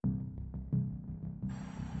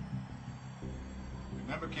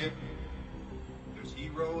Remember, kid, there's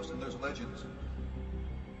heroes and there's legends.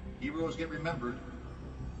 Heroes get remembered,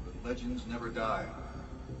 but legends never die.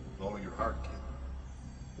 Follow your heart, kid.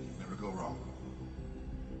 You never go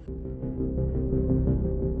wrong.